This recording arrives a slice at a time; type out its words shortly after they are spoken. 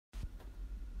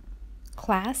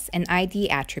Class and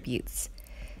ID attributes.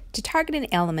 To target an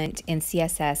element in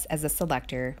CSS as a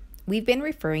selector, we've been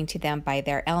referring to them by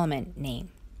their element name.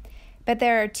 But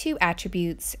there are two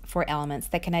attributes for elements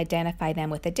that can identify them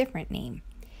with a different name.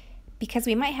 Because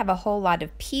we might have a whole lot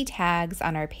of P tags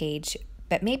on our page,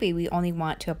 but maybe we only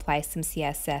want to apply some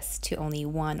CSS to only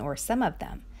one or some of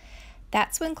them.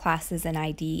 That's when classes and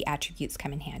ID attributes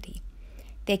come in handy.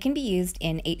 They can be used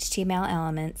in HTML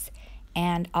elements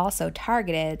and also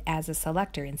targeted as a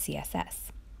selector in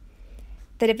CSS.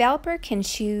 The developer can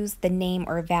choose the name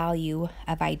or value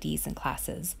of IDs and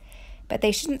classes, but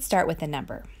they shouldn't start with a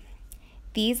number.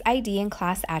 These ID and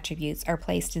class attributes are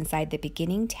placed inside the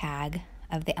beginning tag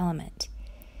of the element.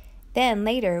 Then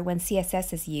later, when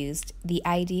CSS is used, the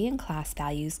ID and class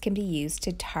values can be used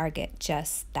to target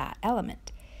just that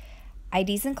element.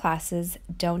 IDs and classes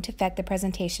don't affect the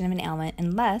presentation of an element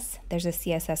unless there's a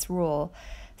CSS rule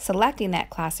selecting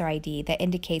that class or ID that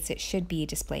indicates it should be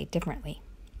displayed differently.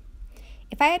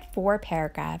 If I had 4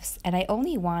 paragraphs and I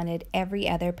only wanted every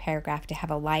other paragraph to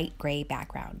have a light gray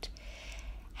background,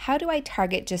 how do I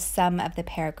target just some of the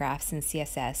paragraphs in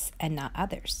CSS and not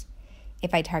others?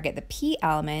 If I target the P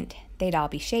element, they'd all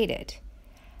be shaded.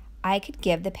 I could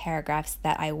give the paragraphs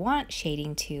that I want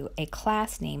shading to a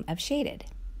class name of shaded.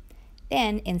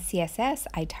 Then in CSS,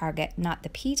 I target not the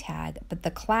P tag, but the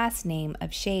class name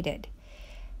of shaded.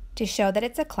 To show that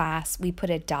it's a class, we put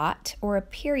a dot or a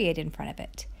period in front of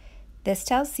it. This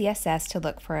tells CSS to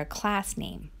look for a class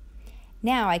name.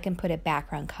 Now I can put a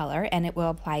background color and it will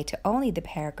apply to only the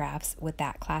paragraphs with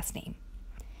that class name.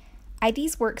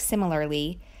 IDs work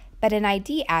similarly, but an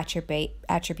ID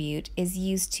attribute is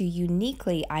used to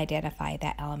uniquely identify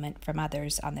that element from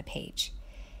others on the page.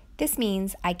 This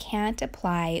means I can't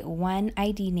apply one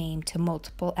ID name to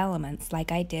multiple elements like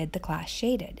I did the class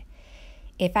shaded.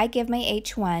 If I give my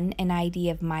H1 an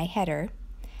ID of my header,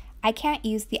 I can't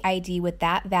use the ID with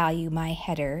that value, my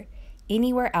header,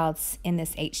 anywhere else in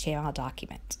this HTML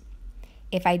document.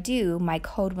 If I do, my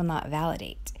code will not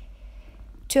validate.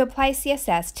 To apply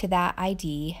CSS to that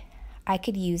ID, I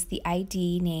could use the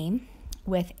ID name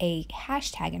with a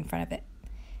hashtag in front of it.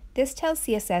 This tells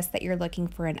CSS that you're looking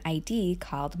for an ID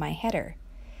called my header.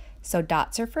 So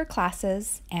dots are for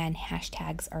classes and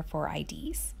hashtags are for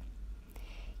IDs.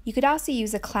 You could also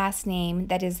use a class name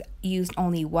that is used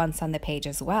only once on the page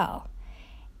as well.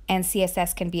 And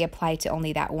CSS can be applied to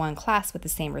only that one class with the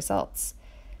same results.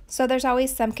 So there's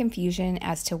always some confusion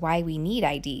as to why we need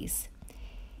IDs.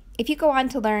 If you go on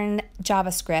to learn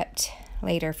JavaScript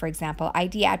later, for example,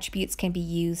 ID attributes can be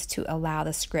used to allow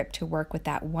the script to work with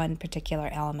that one particular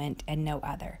element and no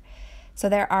other. So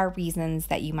there are reasons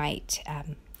that you might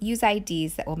use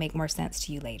IDs that will make more sense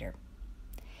to you later.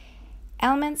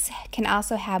 Elements can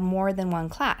also have more than one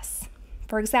class.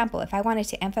 For example, if I wanted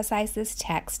to emphasize this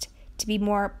text to be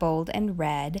more bold and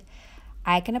red,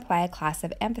 I can apply a class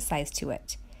of emphasize to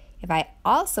it. If I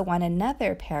also want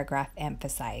another paragraph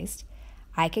emphasized,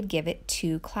 I could give it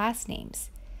 2 class names.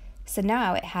 So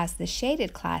now it has the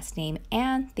shaded class name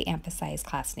and the emphasized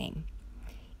class name.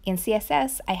 In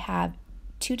CSS, I have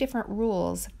 2 different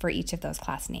rules for each of those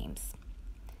class names.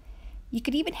 You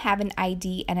could even have an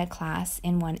ID and a class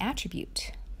in one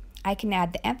attribute. I can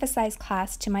add the emphasize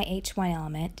class to my H1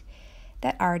 element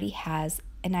that already has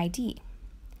an ID.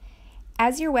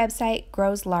 As your website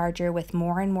grows larger with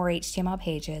more and more HTML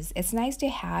pages, it's nice to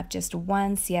have just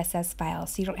one CSS file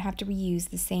so you don't have to reuse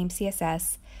the same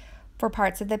CSS for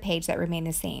parts of the page that remain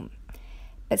the same.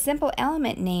 But simple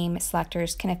element name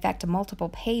selectors can affect multiple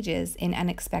pages in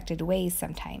unexpected ways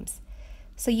sometimes.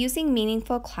 So using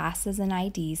meaningful classes and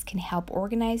IDs can help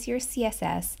organize your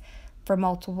CSS for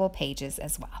multiple pages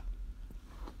as well.